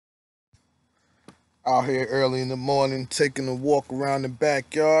Out here early in the morning, taking a walk around the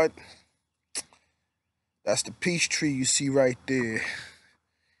backyard. That's the peach tree you see right there.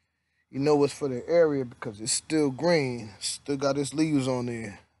 You know it's for the area because it's still green. Still got its leaves on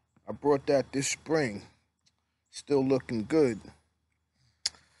there. I brought that this spring. Still looking good.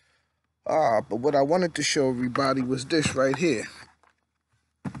 But what I wanted to show everybody was this right here.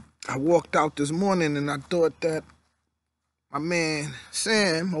 I walked out this morning and I thought that my man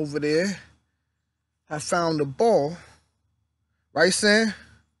Sam over there had found a ball. Right, Sam?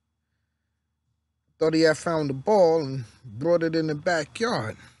 Thought he had found a ball and brought it in the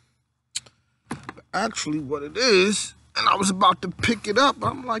backyard. But actually, what it is, and I was about to pick it up.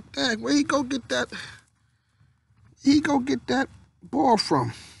 I'm like, dang, where he go get that? He go get that ball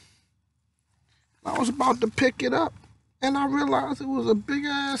from? I was about to pick it up, and I realized it was a big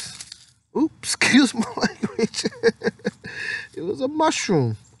ass. Oops, excuse my language. It was a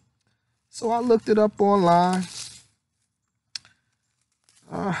mushroom. So I looked it up online.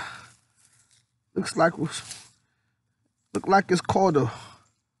 Look like it's called a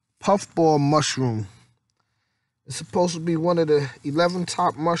puffball mushroom. It's supposed to be one of the 11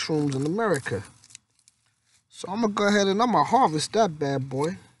 top mushrooms in America. So I'm gonna go ahead and I'm gonna harvest that bad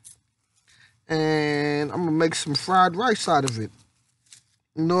boy. And I'm gonna make some fried rice out of it.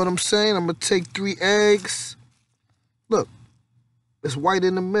 You know what I'm saying? I'm gonna take 3 eggs. Look, it's white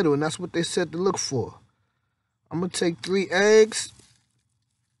in the middle, and that's what they said to look for. I'm gonna take 3 eggs,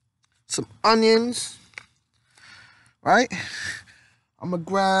 some onions, right? I'm gonna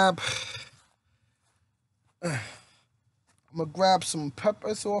grab some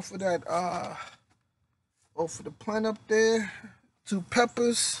peppers off of that off of the plant up there. 2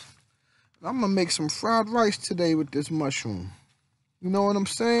 peppers. I'm gonna make some fried rice today with this mushroom. You know what I'm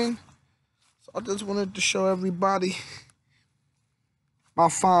saying? So I just wanted to show everybody my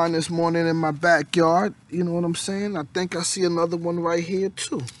find this morning in my backyard. You know what I'm saying? I think I see another one right here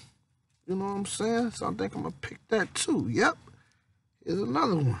too. You know what I'm saying? So I think I'm gonna pick that too. Yep. Here's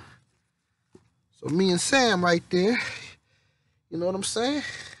another one. So me and Sam right there. You know what I'm saying?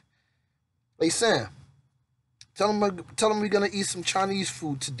 Hey Sam, tell him we're gonna eat some Chinese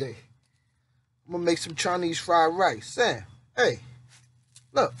food today. I'm gonna make some Chinese fried rice. Sam, hey,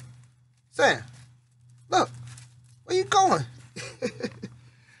 look. Sam, look. Where you going?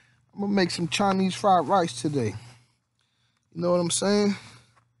 I'm gonna make some Chinese fried rice today. You know what I'm saying?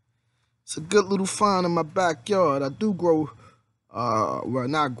 It's a good little find in my backyard. I do grow, well,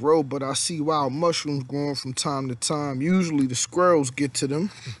 not grow, but I see wild mushrooms growing from time to time. Usually the squirrels get to them.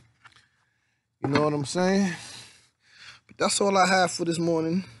 You know what I'm saying? But that's all I have for this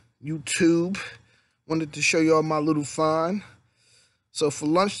morning. YouTube. Wanted to show y'all my little find. So for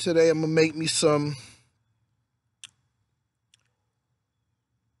lunch today, I'm gonna make me some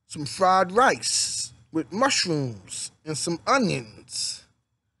fried rice with mushrooms and some onions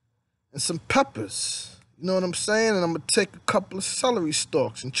and some peppers. You know what I'm saying? And I'm gonna take a couple of celery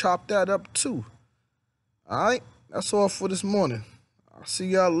stalks and chop that up too. All right, that's all for this morning. I'll see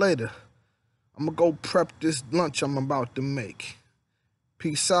y'all later. I'm gonna go prep this lunch I'm about to make.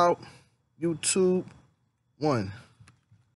 Peace out, YouTube. 1.